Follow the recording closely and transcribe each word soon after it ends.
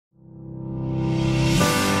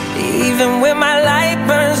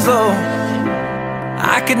burns low,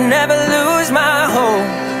 I could never lose my hope.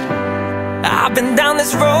 I've been down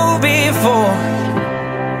this road before,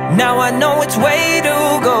 now I know which way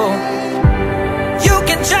to go. You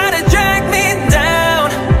can try to drag me down,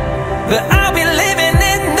 but I'll be living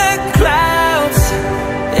in the clouds.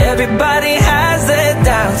 Everybody has their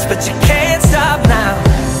doubts, but you can't stop now.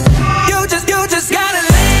 You just gotta live.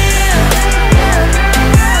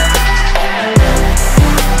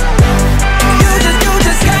 You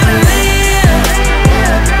just gotta live.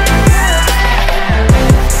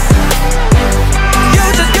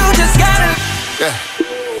 You just gotta. Yeah,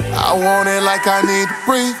 I want it like I need to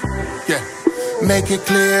breathe. Yeah, make it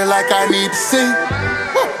clear like I need to see.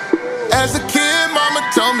 As a kid, mama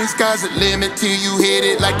told me sky's the limit till you hit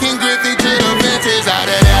it. Like in Griffey to the fences, out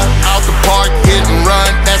of there, out the park, hit and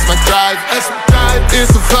run. That's my drive. That's my drive.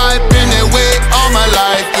 It's a vibe, been that way all my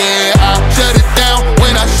life. Yeah, I shut it down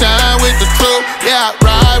when I shine with the truth. Yeah, I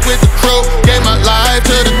ride with the crew. Gave my life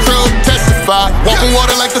to the truth. Testify. Walking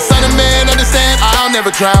water like the son of man. Understand? I'll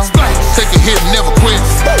never drown. Take a hit, never quit.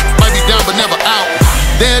 Might be down, but never out.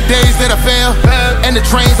 There are days that I fail, and the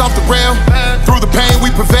train's off the rail. Through the pain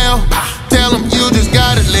we prevail. Tell them you just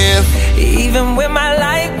gotta live. Even when my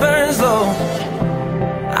light burns low,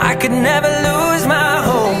 I could never lose my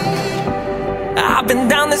hope. I've been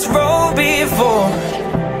down this road before,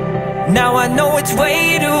 now I know which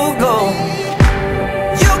way to go.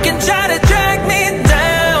 You can try to drag me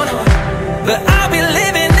down, but I'll be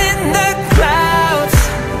living in the clouds.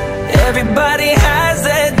 Everybody has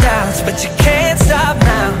their doubts, but you can't stop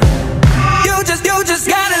now. You just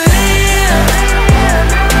gotta live.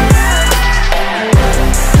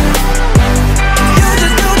 You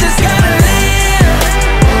just gotta live.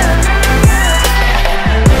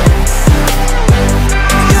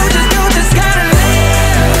 You just gotta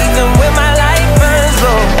live. Even when my light burns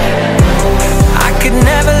low, I could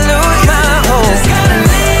never lose my hope. Just gotta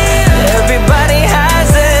live. Everybody has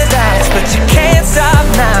their doubts, but you can't stop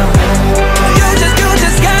now. You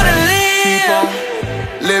just gotta live. Keep on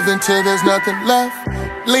living till there's nothing left.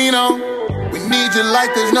 Lean on, we need you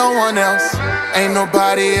like there's no one else. Ain't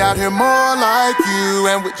nobody out here more like you.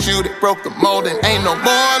 And with you they broke the mold and ain't no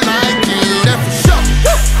more like you. That's for sure.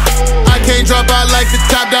 I can't drop out like the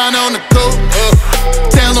top down on the coupe.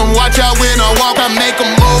 Tell them watch out when I walk, I make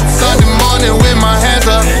them move. Sunday morning with my hands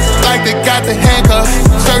up, like they got the handcuffs.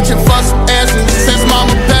 Searching for some answers since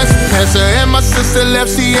mama passed cancer. And my sister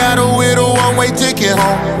left Seattle with a one-way ticket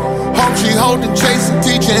home. Hope she hold the chase and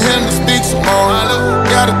teaching him to speak some more.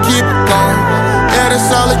 Gotta keep it going, yeah, that's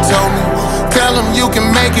all he told me. Tell him you can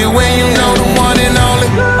make it when you know the one and only.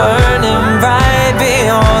 Burning right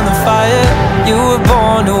beyond the fire, you were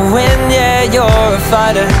born to win, yeah, you're a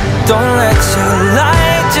fighter. Don't let your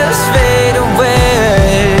light just fade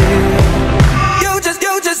away. You just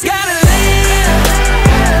gotta live.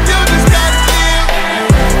 You just gotta live.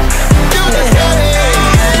 You just gotta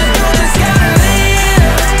live.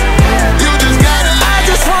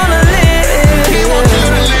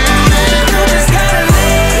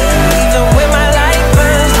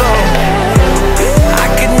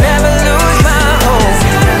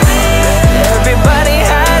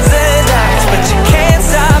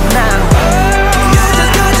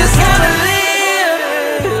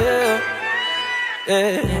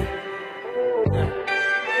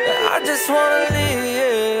 I just wanna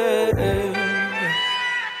live.